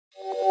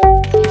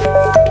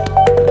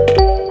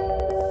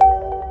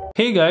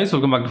Hey guys,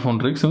 welcome back to Phone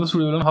Tricks. In this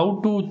video, we'll learn how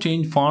to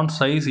change font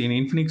size in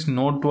Infinix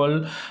Note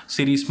 12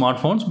 series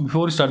smartphones.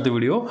 Before we start the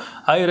video,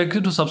 I request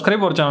you to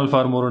subscribe our channel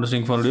for more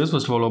interesting phone videos.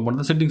 First of all, open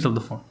the settings of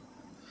the phone.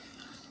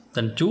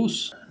 Then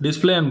choose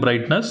display and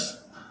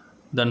brightness.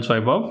 Then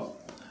swipe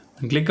up.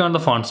 Then click on the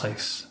font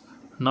size.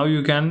 Now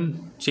you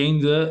can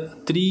change the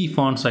three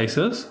font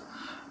sizes.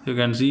 You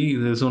can see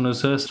this one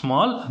is a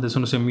small, this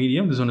one is a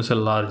medium, this one is a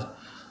large.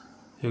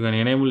 You can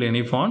enable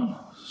any font.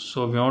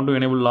 So if you want to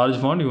enable large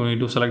font, you need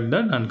to select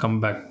that and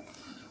come back.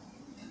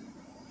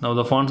 Now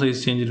the font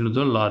size changed to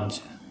the large.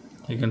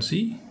 You can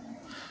see.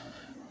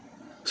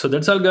 So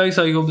that's all guys.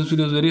 I hope this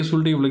video is very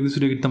useful to you. If you like this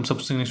video, hit thumbs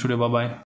up. See you next video. Bye bye.